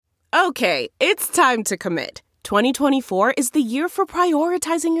Okay, it's time to commit. 2024 is the year for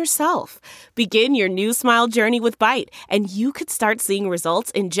prioritizing yourself. Begin your new smile journey with Byte, and you could start seeing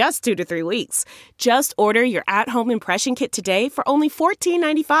results in just 2 to 3 weeks. Just order your at-home impression kit today for only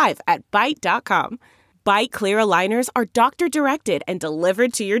 $14.95 at Byte.com. Byte Clear aligners are doctor-directed and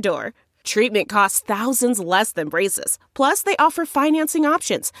delivered to your door. Treatment costs thousands less than braces. Plus, they offer financing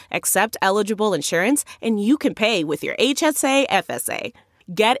options, accept eligible insurance, and you can pay with your HSA FSA.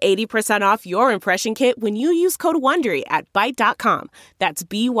 Get 80% off your impression kit when you use code WONDERY at Byte.com. That's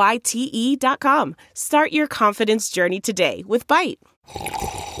BYTE.com. Start your confidence journey today with Byte.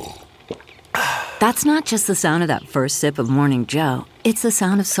 That's not just the sound of that first sip of Morning Joe. It's the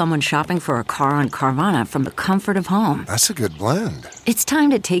sound of someone shopping for a car on Carvana from the comfort of home. That's a good blend. It's time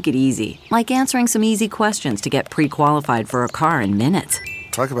to take it easy, like answering some easy questions to get pre-qualified for a car in minutes.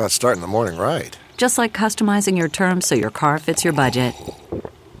 Talk about starting the morning right. Just like customizing your terms so your car fits your budget.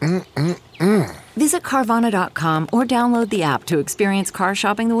 Visit Carvana.com or download the app to experience car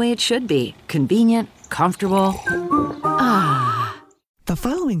shopping the way it should be. Convenient, comfortable. Ah. The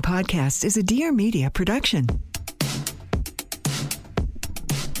following podcast is a Dear Media production.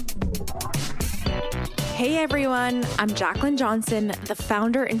 Hey everyone, I'm Jacqueline Johnson, the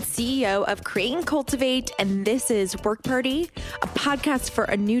founder and CEO of Create and Cultivate, and this is Work Party, a podcast for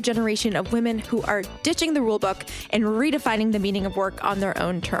a new generation of women who are ditching the rulebook and redefining the meaning of work on their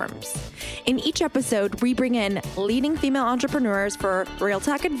own terms. In each episode, we bring in leading female entrepreneurs for real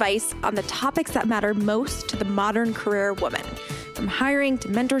talk advice on the topics that matter most to the modern career woman, from hiring to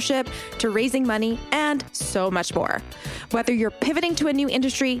mentorship to raising money and so much more. Whether you're pivoting to a new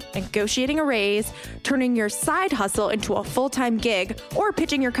industry, negotiating a raise, turning your side hustle into a full-time gig, or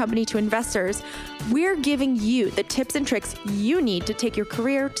pitching your company to investors, we're giving you the tips and tricks you need to take your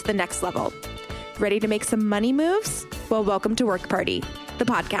career to the next level. Ready to make some money moves? Well, welcome to Work Party, the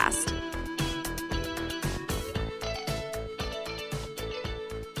podcast.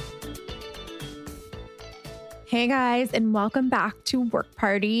 Hey guys, and welcome back to Work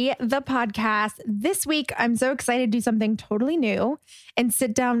Party, the podcast. This week, I'm so excited to do something totally new and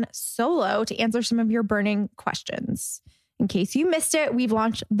sit down solo to answer some of your burning questions. In case you missed it, we've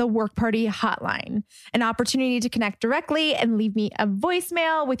launched the Work Party Hotline, an opportunity to connect directly and leave me a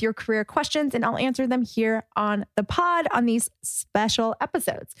voicemail with your career questions, and I'll answer them here on the pod on these special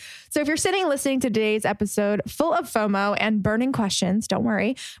episodes. So if you're sitting listening to today's episode full of FOMO and burning questions, don't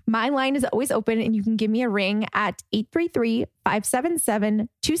worry. My line is always open and you can give me a ring at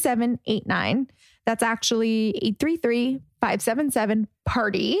 833-577-2789. That's actually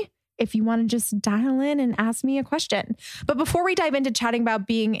 833-577-PARTY. If you want to just dial in and ask me a question. But before we dive into chatting about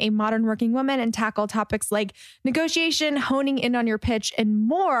being a modern working woman and tackle topics like negotiation, honing in on your pitch, and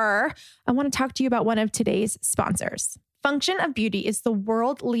more, I want to talk to you about one of today's sponsors. Function of Beauty is the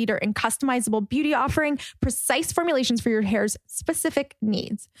world leader in customizable beauty, offering precise formulations for your hair's specific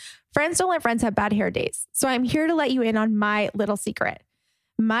needs. Friends don't let friends have bad hair days, so I'm here to let you in on my little secret.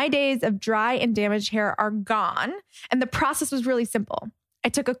 My days of dry and damaged hair are gone, and the process was really simple. I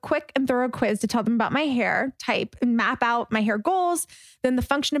took a quick and thorough quiz to tell them about my hair type and map out my hair goals. Then the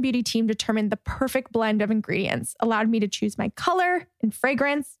Function of Beauty team determined the perfect blend of ingredients, allowed me to choose my color and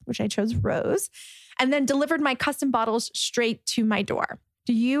fragrance, which I chose rose, and then delivered my custom bottles straight to my door.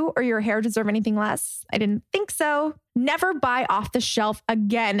 Do you or your hair deserve anything less? I didn't think so. Never buy off the shelf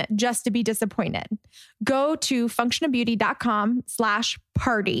again just to be disappointed. Go to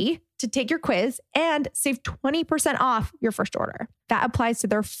functionofbeauty.com/party to take your quiz and save 20% off your first order. That applies to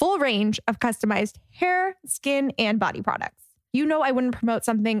their full range of customized hair, skin, and body products. You know I wouldn't promote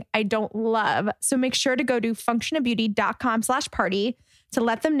something I don't love, so make sure to go to functionofbeauty.com/party to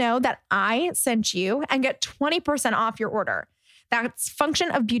let them know that I sent you and get 20% off your order. That's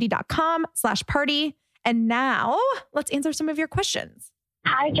functionofbeauty.com/party. And now let's answer some of your questions.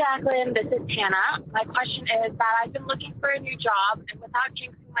 Hi, Jacqueline. This is Tana. My question is that I've been looking for a new job, and without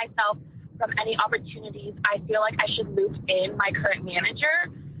jinxing myself from any opportunities, I feel like I should loop in my current manager.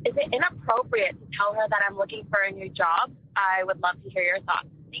 Is it inappropriate to tell her that I'm looking for a new job? I would love to hear your thoughts.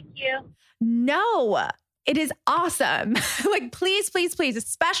 Thank you. No, it is awesome. Like, please, please, please,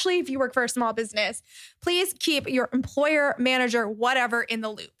 especially if you work for a small business, please keep your employer, manager, whatever in the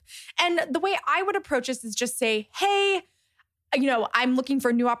loop. And the way I would approach this is just say, hey, I'm looking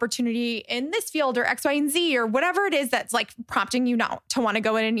for a new opportunity in this field or X, Y, and Z or whatever it is that's like prompting you now to want to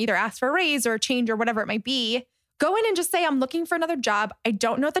go in and either ask for a raise or a change or whatever it might be. Go in and just say, I'm looking for another job. I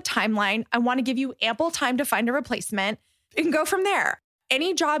don't know the timeline. I want to give you ample time to find a replacement. You can go from there.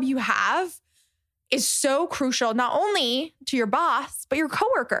 Any job you have, is so crucial, not only to your boss, but your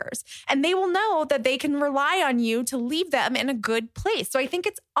coworkers. And they will know that they can rely on you to leave them in a good place. So I think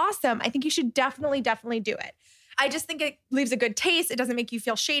it's awesome. I think you should definitely do it. I just think it leaves a good taste. It doesn't make you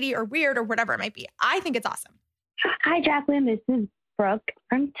feel shady or weird or whatever it might be. I think it's awesome. Hi, Jacqueline. This is Brooke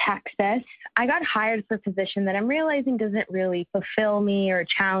from Texas. I got hired for a position that I'm realizing doesn't really fulfill me or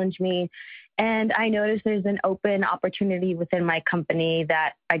challenge me. And I noticed there's an open opportunity within my company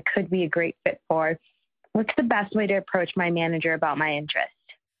that I could be a great fit for. What's the best way to approach my manager about my interest?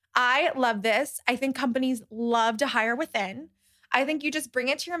 I love this. I think companies love to hire within. I think you just bring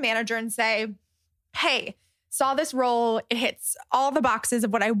it to your manager and say, hey, saw this role. It hits all the boxes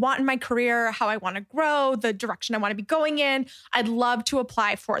of what I want in my career, how I want to grow, the direction I want to be going in. I'd love to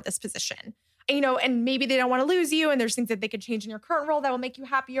apply for this position. And maybe they don't want to lose you and there's things that they could change in your current role that will make you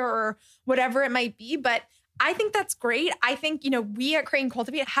happier or whatever it might be. But I think that's great. I think, we at Create and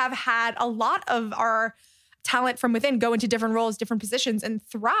Cultivate have had a lot of our talent from within go into different roles, different positions and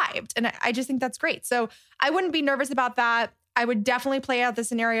thrived. And I just think that's great. So I wouldn't be nervous about that. I would definitely play out the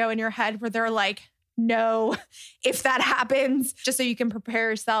scenario in your head where they're like, no, if that happens, just so you can prepare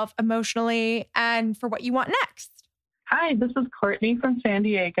yourself emotionally and for what you want next. Hi, this is Courtney from San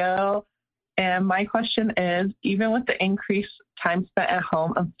Diego. And my question is, even with the increased time spent at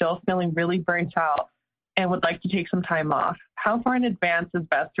home, I'm still feeling really burnt out and would like to take some time off. How far in advance is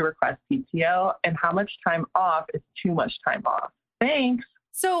best to request PTO, and how much time off is too much time off? Thanks.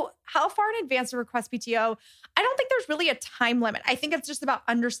 So how far in advance to request PTO? I don't think there's really a time limit. I think it's just about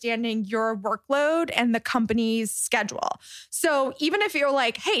understanding your workload and the company's schedule. So even if you're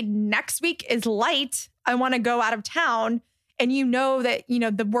like, hey, next week is light, I want to go out of town, and that,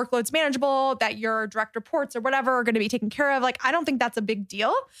 the workload's manageable, that your direct reports or whatever are going to be taken care of. I don't think that's a big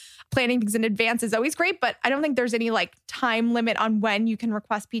deal. Planning things in advance is always great, but I don't think there's any time limit on when you can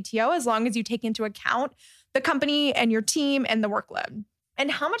request PTO as long as you take into account the company and your team and the workload. And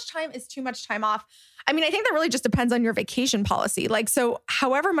how much time is too much time off? I think that really just depends on your vacation policy. So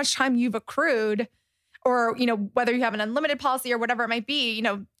however much time you've accrued or, whether you have an unlimited policy or whatever it might be,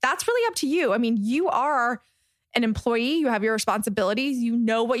 that's really up to you. You are an employee, you have your responsibilities, you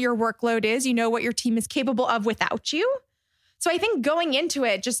know what your workload is, you know what your team is capable of without you. So I think going into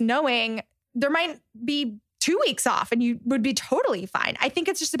it, just knowing there might be 2 weeks off and you would be totally fine. I think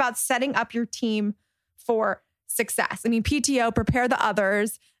it's just about setting up your team for success. PTO, prepare the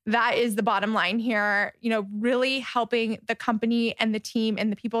others. That is the bottom line here. Really helping the company and the team and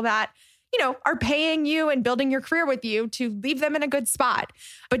the people that, are paying you and building your career with you to leave them in a good spot.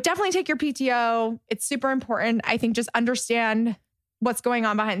 But definitely take your PTO. It's super important. I think just understand what's going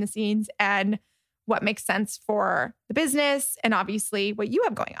on behind the scenes and what makes sense for the business and obviously what you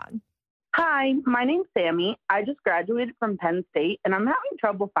have going on. Hi, my name's Sammy. I just graduated from Penn State and I'm having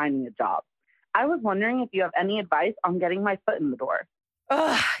trouble finding a job. I was wondering if you have any advice on getting my foot in the door.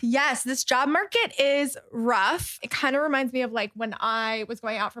 Yes, this job market is rough. It kind of reminds me of when I was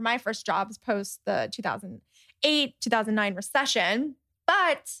going out for my first jobs post the 2008, 2009 recession.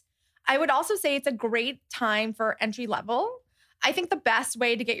 But I would also say it's a great time for entry level. I think the best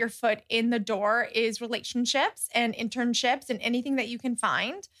way to get your foot in the door is relationships and internships and anything that you can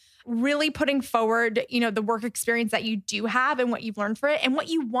find. Really putting forward, the work experience that you do have and what you've learned for it and what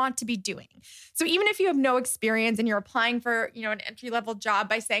you want to be doing. So even if you have no experience and you're applying for, an entry-level job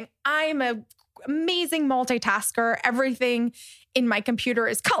by saying, I'm an amazing multitasker, everything in my computer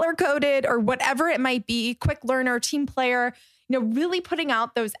is color-coded or whatever it might be, quick learner, team player, really putting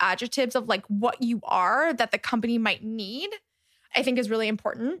out those adjectives of what you are that the company might need, I think is really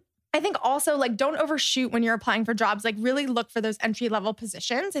important. I think also don't overshoot when you're applying for jobs, really look for those entry-level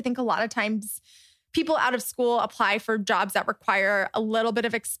positions. I think a lot of times people out of school apply for jobs that require a little bit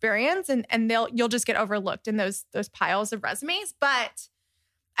of experience and you'll just get overlooked in those piles of resumes. But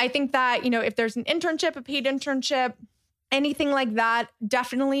I think that, if there's an internship, a paid internship, anything like that,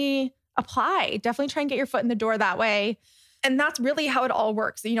 definitely apply. Definitely try and get your foot in the door that way. And that's really how it all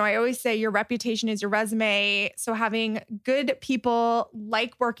works. I always say your reputation is your resume. So having good people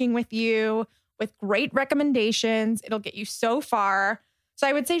working with you with great recommendations, it'll get you so far. So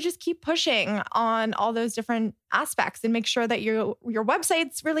I would say just keep pushing on all those different aspects and make sure that your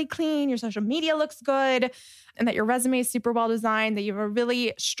website's really clean, your social media looks good, and that your resume is super well designed, that you have a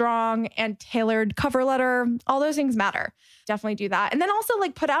really strong and tailored cover letter. All those things matter. Definitely do that. And then also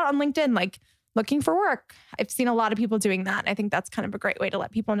put out on LinkedIn, looking for work. I've seen a lot of people doing that. I think that's kind of a great way to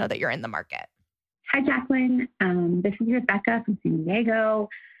let people know that you're in the market. Hi, Jacqueline. This is Rebecca from San Diego.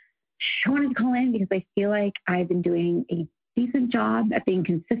 I wanted to call in because I feel like I've been doing a decent job at being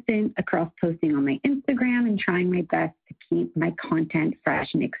consistent across posting on my Instagram and trying my best to keep my content fresh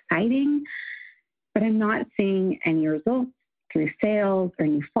and exciting. but I'm not seeing any results through sales or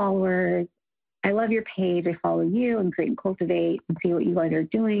new followers. I love your page. I follow you and Create and Cultivate and see what you guys are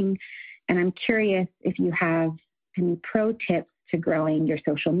doing. And I'm curious if you have any pro tips to growing your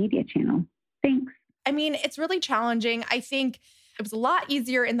social media channel. Thanks. I mean, it's really challenging. I think it was a lot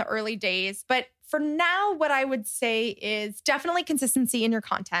easier in the early days, but for now, what I would say is definitely consistency in your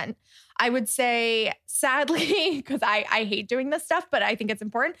content. I would say, sadly, because I hate doing this stuff, but I think it's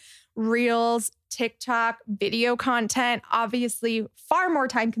important, Reels, TikTok, video content, obviously far more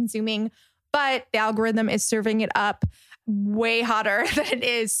time consuming, but the algorithm is serving it up way hotter than it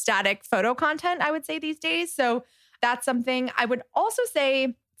is static photo content, I would say these days. So that's something. I would also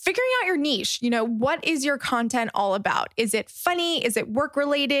say figuring out your niche. What is your content all about? Is it funny? Is it work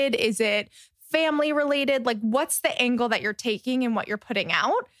related? Is it family related? Like, what's the angle that you're taking and what you're putting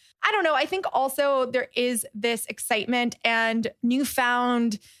out? I don't know. I think also there is this excitement and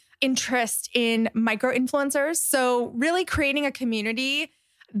newfound interest in micro influencers. So really creating a community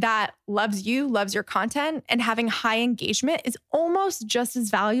that loves you, loves your content, and having high engagement is almost just as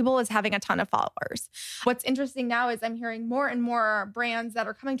valuable as having a ton of followers. What's interesting now is I'm hearing more and more brands that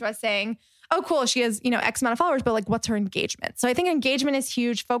are coming to us saying, oh, cool, she has, X amount of followers, but like, what's her engagement? So I think engagement is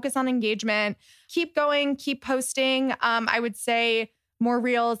huge. Focus on engagement. Keep going, keep posting. I would say more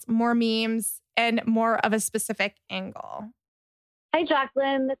reels, more memes, and more of a specific angle. Hi,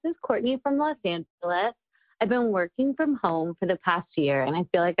 Jacqueline. This is Courtney from Los Angeles. I've been working from home for the past year, and I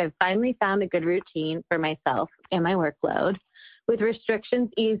feel like I've finally found a good routine for myself and my workload. With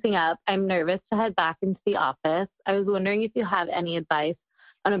restrictions easing up, I'm nervous to head back into the office. I was wondering if you have any advice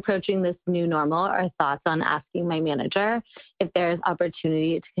on approaching this new normal or thoughts on asking my manager if there is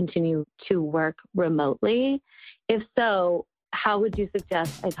opportunity to continue to work remotely. If so, how would you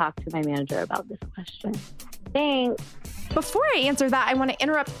suggest I talk to my manager about this question? Thanks. Before I answer that, I want to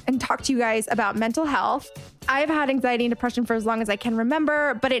interrupt and talk to you guys about mental health. I've had anxiety and depression for as long as I can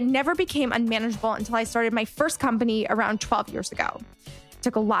remember, but it never became unmanageable until I started my first company around 12 years ago. It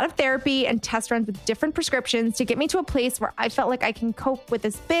took a lot of therapy and test runs with different prescriptions to get me to a place where I felt like I can cope with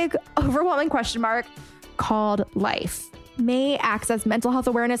this big, overwhelming question mark called life. May acts as Mental Health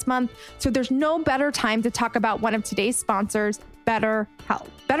Awareness Month, so there's no better time to talk about one of today's sponsors, BetterHelp.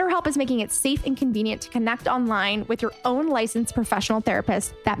 BetterHelp is making it safe and convenient to connect online with your own licensed professional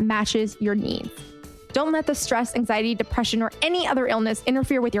therapist that matches your needs. Don't let the stress, anxiety, depression, or any other illness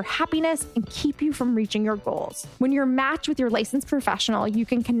interfere with your happiness and keep you from reaching your goals. When you're matched with your licensed professional, you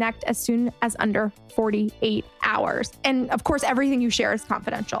can connect as soon as under 48 hours. And of course, everything you share is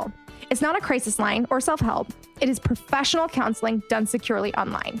confidential. It's not a crisis line or self-help. It is professional counseling done securely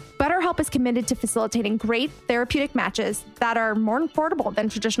online. BetterHelp is committed to facilitating great therapeutic matches that are more affordable than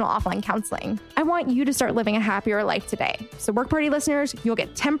traditional offline counseling. I want you to start living a happier life today. So Work Party listeners, you'll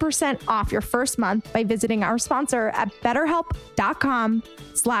get 10% off your first month by visiting our sponsor at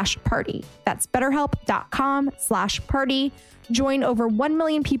betterhelp.com/party. That's betterhelp.com/party. Join over 1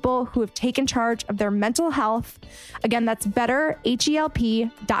 million people who have taken charge of their mental health. Again, that's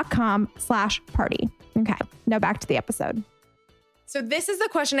betterhelp.com/party. Okay, now back to the episode. So this is the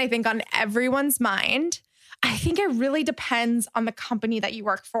question I think on everyone's mind. I think it really depends on the company that you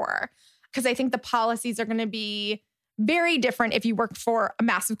work for, because I think the policies are going to be very different if you work for a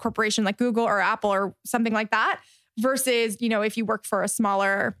massive corporation like Google or Apple or something like that versus, if you work for a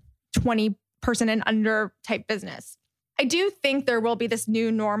smaller 20-person and under type business. I do think there will be this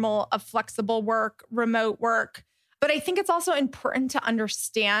new normal of flexible work, remote work, but I think it's also important to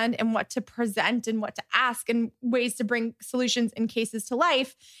understand and what to present and what to ask and ways to bring solutions and cases to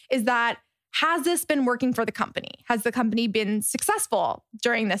life is that, has this been working for the company? Has the company been successful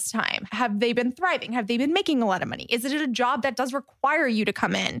during this time? Have they been thriving? Have they been making a lot of money? Is it a job that does require you to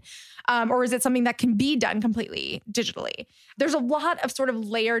come in? Or is it something that can be done completely digitally? There's a lot of sort of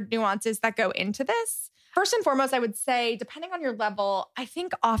layered nuances that go into this. First and foremost, I would say, depending on your level, I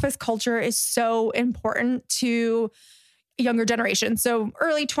think office culture is so important to younger generation. So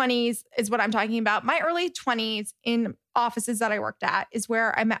early 20s is what I'm talking about. My early 20s in offices that I worked at is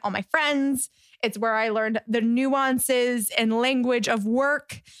where I met all my friends. It's where I learned the nuances and language of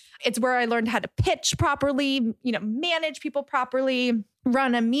work. It's where I learned how to pitch properly, manage people properly,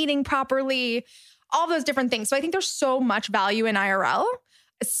 run a meeting properly, all those different things. So I think there's so much value in IRL,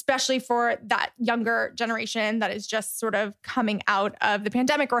 especially for that younger generation that is just sort of coming out of the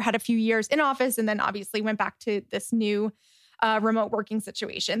pandemic or had a few years in office and then obviously went back to this new remote working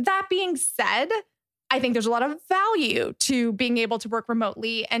situation. That being said, I think there's a lot of value to being able to work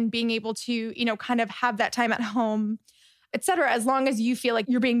remotely and being able to, kind of have that time at home, et cetera, as long as you feel like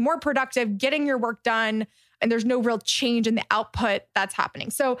you're being more productive, getting your work done, and there's no real change in the output that's happening.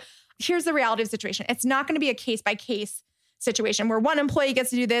 So here's the reality of the situation. It's not going to be a case by case situation where one employee gets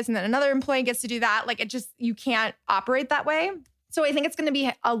to do this and then another employee gets to do that. Like you can't operate that way. So I think it's going to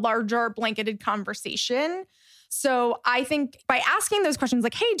be a larger blanketed conversation. So I think by asking those questions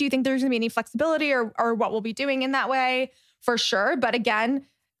like, hey, do you think there's going to be any flexibility or what we'll be doing in that way? For sure. But again,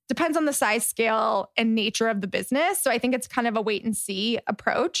 depends on the size, scale, and nature of the business. So I think it's kind of a wait and see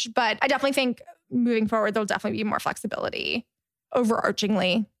approach. But I definitely think moving forward, there'll definitely be more flexibility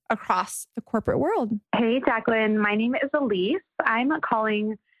overarchingly across the corporate world. Hey, Jacqueline. My name is Elise. I'm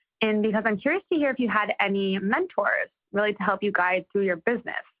calling in because I'm curious to hear if you had any mentors really to help you guide through your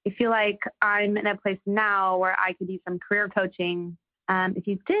business. I feel like I'm in a place now where I could use some career coaching. If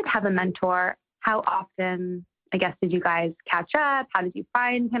you did have a mentor, how often, I guess, did you guys catch up? How did you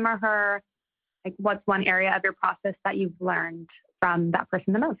find him or her? Like, what's one area of your process that you've learned from that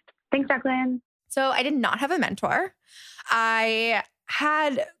person the most? Thanks, Jacqueline. So I did not have a mentor. I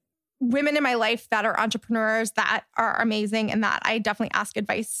had women in my life that are entrepreneurs that are amazing and that I definitely ask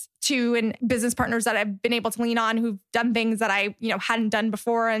advice to, and business partners that I've been able to lean on who've done things that I, hadn't done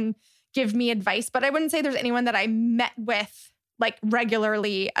before and give me advice. But I wouldn't say there's anyone that I met with like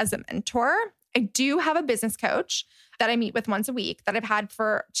regularly as a mentor. I do have a business coach that I meet with once a week that I've had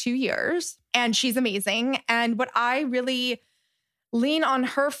for 2 years, and she's amazing. And what I really lean on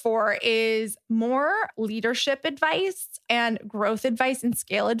her for is more leadership advice and growth advice and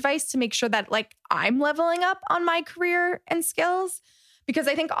scale advice to make sure that like I'm leveling up on my career and skills. Because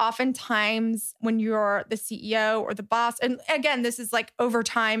I think oftentimes when you're the CEO or the boss, and again, this is like over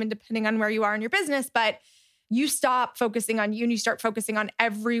time and depending on where you are in your business, but you stop focusing on you and you start focusing on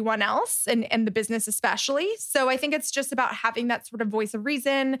everyone else and the business especially. So I think it's just about having that sort of voice of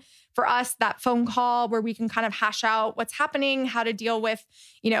reason for us, that phone call where we can kind of hash out what's happening, how to deal with,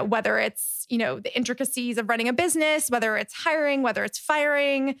 whether it's, the intricacies of running a business, whether it's hiring, whether it's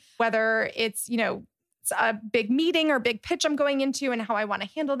firing, whether it's, it's a big meeting or big pitch I'm going into and how I want to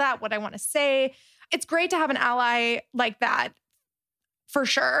handle that, what I want to say. It's great to have an ally like that. For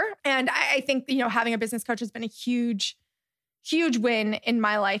sure. And I think, having a business coach has been a huge, huge win in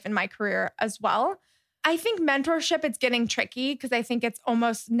my life and my career as well. I think mentorship, it's getting tricky because I think it's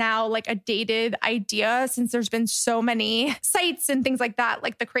almost now like a dated idea since there's been so many sites and things like that,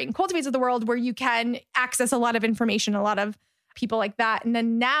 like the Create and Cultivate of the world where you can access a lot of information, a lot of people like that. And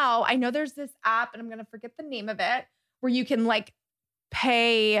then now I know there's this app, and I'm going to forget the name of it, where you can like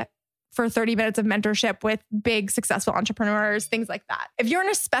pay for 30 minutes of mentorship with big successful entrepreneurs, things like that. If you're in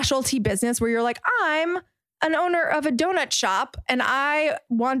a specialty business where you're like, I'm an owner of a donut shop and I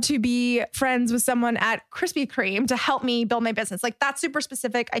want to be friends with someone at Krispy Kreme to help me build my business, like that's super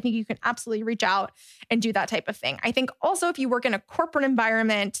specific. I think you can absolutely reach out and do that type of thing. I think also if you work in a corporate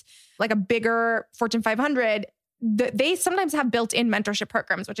environment, like a bigger Fortune 500, they sometimes have built-in mentorship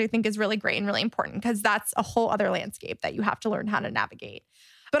programs, which I think is really great and really important because that's a whole other landscape that you have to learn how to navigate.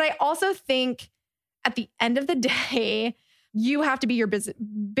 But I also think at the end of the day, you have to be your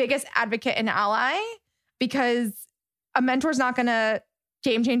biggest advocate and ally because a mentor is not going to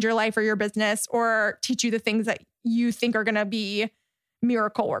game change your life or your business or teach you the things that you think are going to be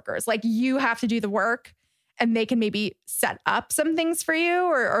miracle workers. Like you have to do the work and they can maybe set up some things for you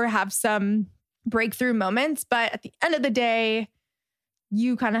or have some breakthrough moments. But at the end of the day,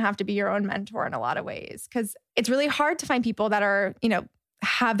 you kind of have to be your own mentor in a lot of ways because it's really hard to find people that are,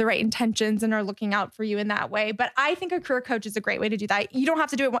 have the right intentions and are looking out for you in that way. But I think a career coach is a great way to do that. You don't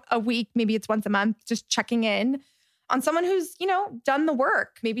have to do it a week. Maybe it's once a month, just checking in on someone who's, done the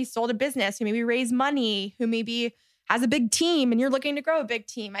work, maybe sold a business, who maybe raised money, who maybe has a big team and you're looking to grow a big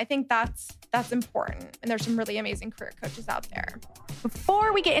team. I think that's important. And there's some really amazing career coaches out there.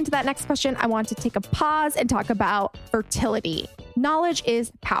 Before we get into that next question, I want to take a pause and talk about fertility. Knowledge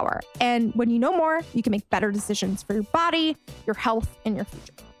is power. And when you know more, you can make better decisions for your body, your health, and your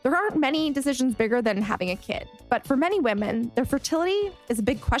future. There aren't many decisions bigger than having a kid, but for many women, their fertility is a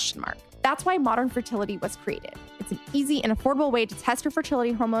big question mark. That's why Modern Fertility was created. It's an easy and affordable way to test your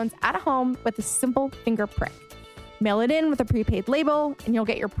fertility hormones at home with a simple finger prick. Mail it in with a prepaid label, and you'll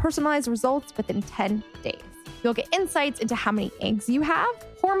get your personalized results within 10 days. You'll get insights into how many eggs you have,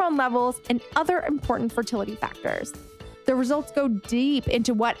 hormone levels, and other important fertility factors. The results go deep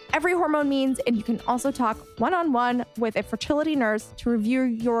into what every hormone means, and you can also talk one-on-one with a fertility nurse to review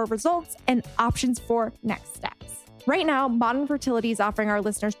your results and options for next steps. Right now, Modern Fertility is offering our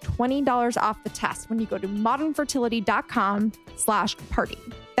listeners $20 off the test when you go to modernfertility.com/party.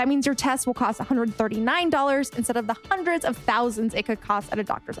 That means your test will cost $139 instead of the hundreds of thousands it could cost at a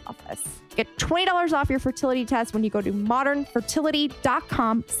doctor's office. Get $20 off your fertility test when you go to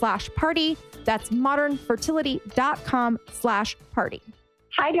modernfertility.com/party. That's modernfertility.com/party.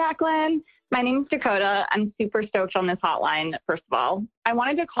 Hi, Jacqueline. My name is Dakota. I'm super stoked on this hotline, first of all. I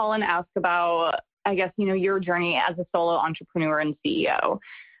wanted to call and ask about, your journey as a solo entrepreneur and CEO.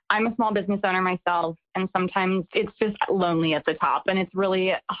 I'm a small business owner myself, and sometimes it's just lonely at the top, and it's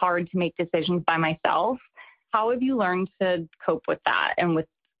really hard to make decisions by myself. How have you learned to cope with that and with,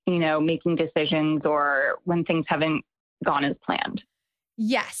 making decisions or when things haven't gone as planned?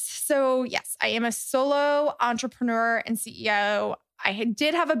 Yes. So yes, I am a solo entrepreneur and CEO. I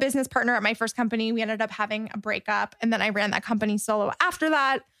did have a business partner at my first company. We ended up having a breakup, and then I ran that company solo after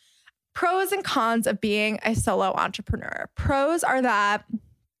that. Pros and cons of being a solo entrepreneur. Pros are that,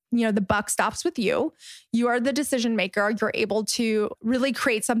 the buck stops with you. You are the decision maker. You're able to really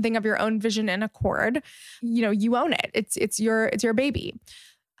create something of your own vision and accord. You own it. It's your baby.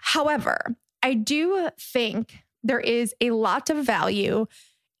 However, I do think there is a lot of value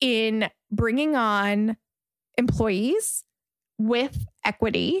in bringing on employees with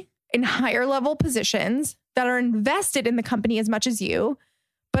equity in higher level positions that are invested in the company as much as you,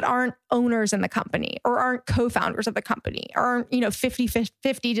 but aren't owners in the company or aren't co-founders of the company or aren't,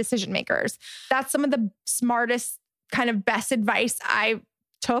 50-50 decision makers. That's some of the smartest, kind of best advice I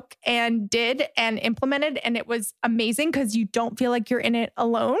took and did and implemented. And it was amazing because you don't feel like you're in it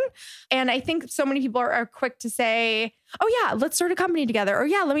alone. And I think so many people are quick to say, oh yeah, let's start a company together. Or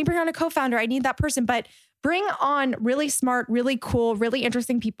yeah, let me bring on a co-founder. I need that person. But bring on really smart, really cool, really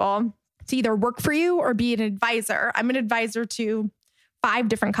interesting people to either work for you or be an advisor. I'm an advisor to 5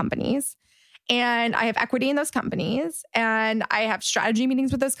 different companies, and I have equity in those companies, and I have strategy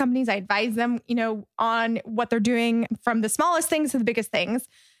meetings with those companies. I advise them, on what they're doing from the smallest things to the biggest things.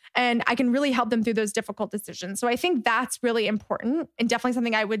 And I can really help them through those difficult decisions. So I think that's really important and definitely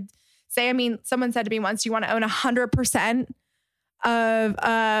something I would say. Someone said to me once, do you want to own 100% of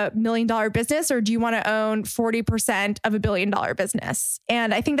a $1 million business, or do you want to own 40% of a $1 billion business?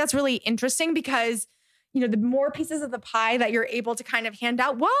 And I think that's really interesting because, the more pieces of the pie that you're able to kind of hand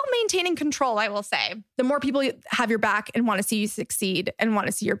out while maintaining control, I will say, the more people have your back and want to see you succeed and want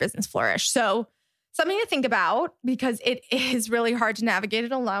to see your business flourish. So something to think about, because it is really hard to navigate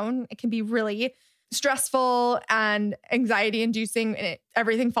it alone. It can be really stressful and anxiety inducing, and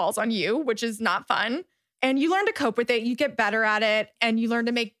everything falls on you, which is not fun. And you learn to cope with it. You get better at it and you learn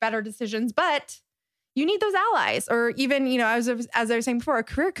to make better decisions, but you need those allies, or even, as I was saying before, a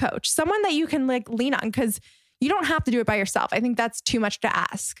career coach, someone that you can lean on, because you don't have to do it by yourself. I think that's too much to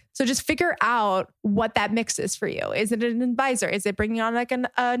ask. So just figure out what that mix is for you. Is it an advisor? Is it bringing on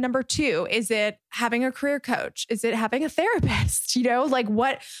a number 2? Is it having a career coach? Is it having a therapist?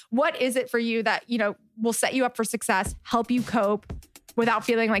 What is it for you that, will set you up for success, help you cope without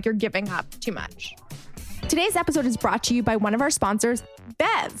feeling like you're giving up too much? Today's episode is brought to you by one of our sponsors,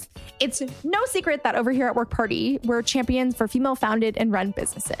 Bev. It's no secret that over here at Work Party, we're champions for female-founded and run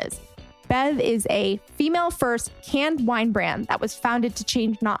businesses. Bev is a female-first canned wine brand that was founded to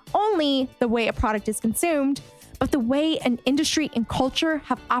change not only the way a product is consumed, but the way an industry and culture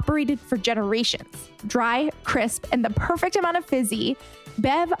have operated for generations. Dry, crisp, and the perfect amount of fizzy,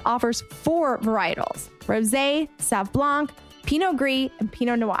 Bev offers 4 varietals: Rosé, Sauv Blanc, Pinot Gris, and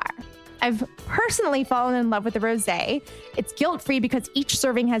Pinot Noir. I've personally fallen in love with the rosé. It's guilt-free because each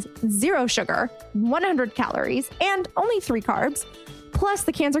serving has 0 sugar, 100 calories, and only 3 carbs. Plus,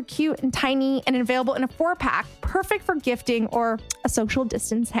 the cans are cute and tiny and available in a 4-pack, perfect for gifting or a social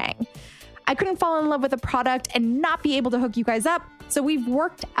distance hang. I couldn't fall in love with a product and not be able to hook you guys up, so we've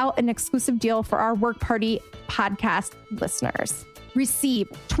worked out an exclusive deal for our Work Party podcast listeners. Receive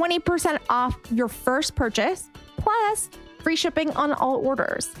 20% off your first purchase, plus free shipping on all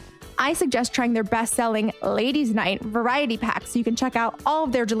orders. I suggest trying their best-selling Ladies Night variety pack so you can check out all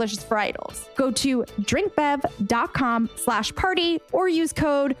of their delicious varietals. Go to drinkbev.com/party or use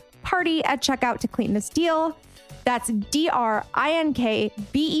code PARTY at checkout to claim this deal. That's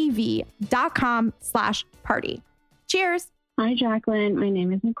drinkbev.com/party. Cheers. Hi, Jacqueline. My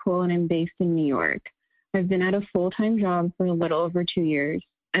name is Nicole and I'm based in New York. I've been at a full-time job for a little over 2 years.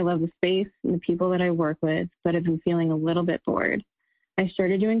 I love the space and the people that I work with, but I've been feeling a little bit bored. I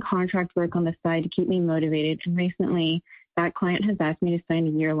started doing contract work on the side to keep me motivated, and recently that client has asked me to sign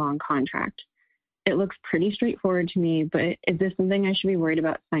a year-long contract. It looks pretty straightforward to me, but is this something I should be worried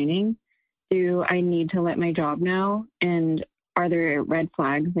about signing? Do I need to let my job know? And are there red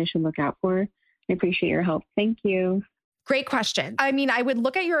flags I should look out for? I appreciate your help. Thank you. Great question. I would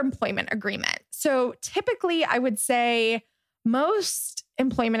look at your employment agreement. So typically I would say most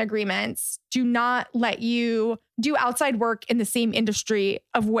employment agreements do not let you do outside work in the same industry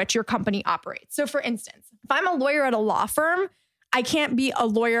of which your company operates. So for instance, if I'm a lawyer at a law firm, I can't be a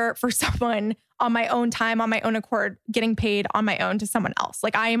lawyer for someone on my own time, on my own accord, getting paid on my own to someone else.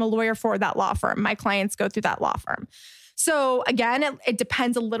 Like I am a lawyer for that law firm. My clients go through that law firm. So again, it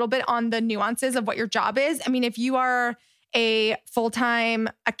depends a little bit on the nuances of what your job is. I mean, if you are a full-time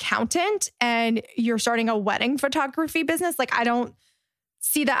accountant and you're starting a wedding photography business, like I don't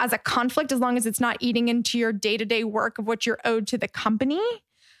see that as a conflict as long as it's not eating into your day-to-day work of what you're owed to the company.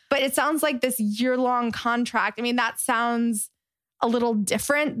 But it sounds like this year-long contract. I mean, that sounds a little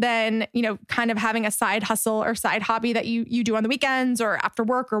different than, kind of having a side hustle or side hobby that you do on the weekends or after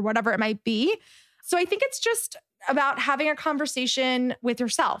work or whatever it might be. So I think it's just about having a conversation with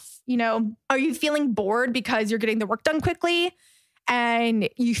yourself. Are you feeling bored because you're getting the work done quickly and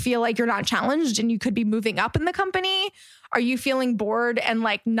you feel like you're not challenged and you could be moving up in the company? Are you feeling bored and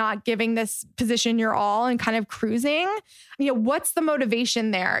like not giving this position your all and kind of cruising? What's the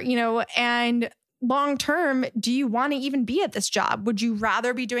motivation there? And long term, do you want to even be at this job? Would you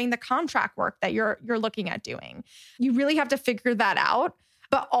rather be doing the contract work that you're looking at doing? You really have to figure that out.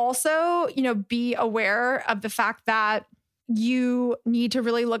 But also, be aware of the fact that you need to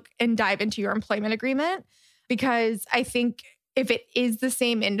really look and dive into your employment agreement, because I think if it is the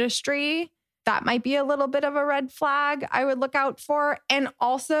same industry, that might be a little bit of a red flag I would look out for. And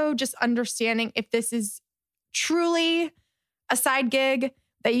also just understanding if this is truly a side gig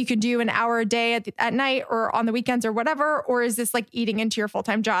that you could do an hour a day at night or on the weekends or whatever, or is this like eating into your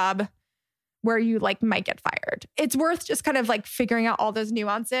full-time job where you like might get fired? It's worth just kind of like figuring out all those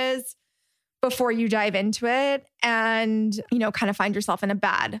nuances before you dive into it and, kind of find yourself in a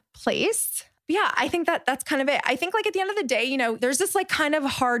bad place. But yeah, I think that's kind of it. I think like at the end of the day, there's this like kind of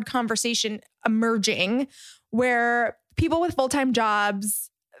hard conversation emerging where people with full-time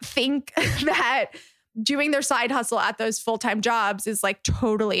jobs think that doing their side hustle at those full-time jobs is like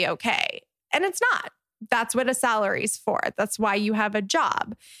totally okay. And it's not. That's what a salary is for. That's why you have a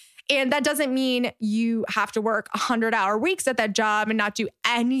job. And that doesn't mean you have to work 100-hour weeks at that job and not do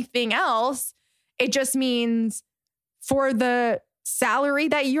anything else. It just means for the salary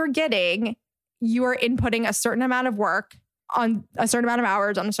that you're getting, you are inputting a certain amount of work on a certain amount of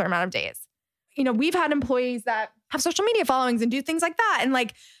hours on a certain amount of days. We've had employees that have social media followings and do things like that and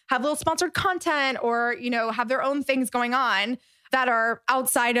like have little sponsored content or, have their own things going on that are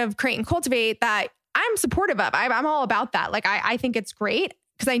outside of Create and Cultivate that I'm supportive of. I'm all about that. Like, I think it's great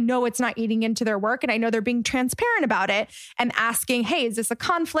because I know it's not eating into their work and I know they're being transparent about it and asking, hey, is this a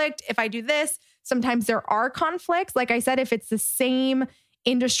conflict? If I do this, sometimes there are conflicts. Like I said, if it's the same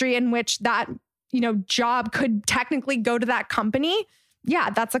industry in which that, job could technically go to that company, yeah,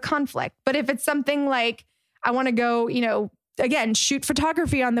 that's a conflict. But if it's something like, I want to go, again, shoot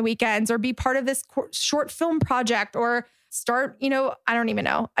photography on the weekends or be part of this short film project or start, I don't even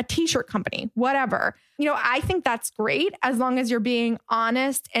know, a t-shirt company, whatever. I think that's great as long as you're being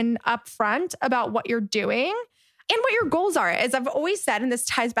honest and upfront about what you're doing and what your goals are. As I've always said, and this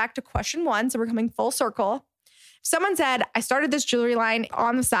ties back to question 1, so we're coming full circle. Someone said, I started this jewelry line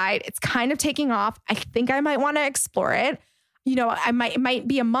on the side. It's kind of taking off. I think I might want to explore it. It might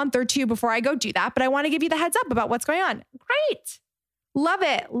be a month or 2 before I go do that, but I want to give you the heads up about what's going on. Great. Love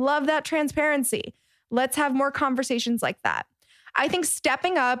it. Love that transparency. Let's have more conversations like that. I think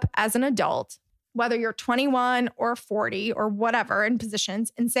stepping up as an adult, whether you're 21 or 40 or whatever in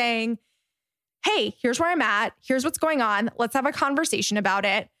positions, and saying, hey, here's where I'm at. Here's what's going on. Let's have a conversation about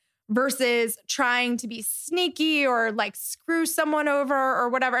it, versus trying to be sneaky or like screw someone over or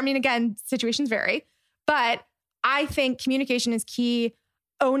whatever. I mean, again, situations vary, but I think communication is key.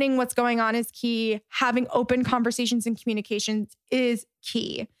 Owning what's going on is key. Having open conversations and communications is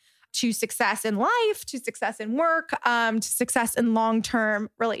key to success in life, to success in work, to success in long-term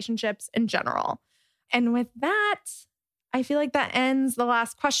relationships in general. And with that, I feel like that ends the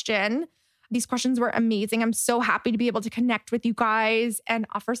last question. These questions were amazing. I'm so happy to be able to connect with you guys and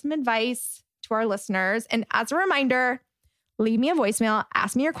offer some advice to our listeners. And as a reminder, leave me a voicemail,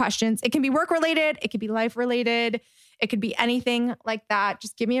 ask me your questions. It can be work-related. It could be life-related. It could be anything like that.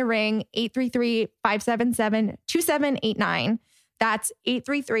 Just give me a ring, 833-577-2789. That's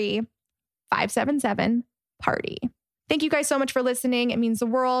 833-577-PARTY. Thank you guys so much for listening. It means the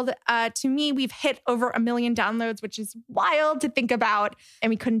world to me. We've hit over 1 million downloads, which is wild to think about, and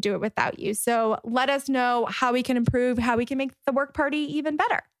we couldn't do it without you. So let us know how we can improve, how we can make the work party even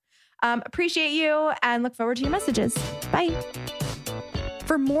better. Appreciate you and look forward to your messages. Bye.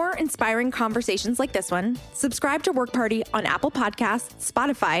 For more inspiring conversations like this one, subscribe to Work Party on Apple Podcasts,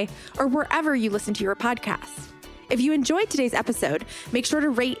 Spotify, or wherever you listen to your podcasts. If you enjoyed today's episode, make sure to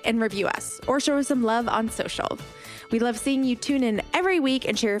rate and review us or show us some love on social. We love seeing you tune in every week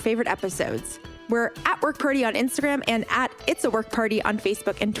and share your favorite episodes. We're at Work Party on Instagram and at It's a Work Party on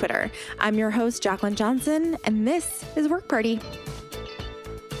Facebook and Twitter. I'm your host, Jacqueline Johnson, and this is Work Party.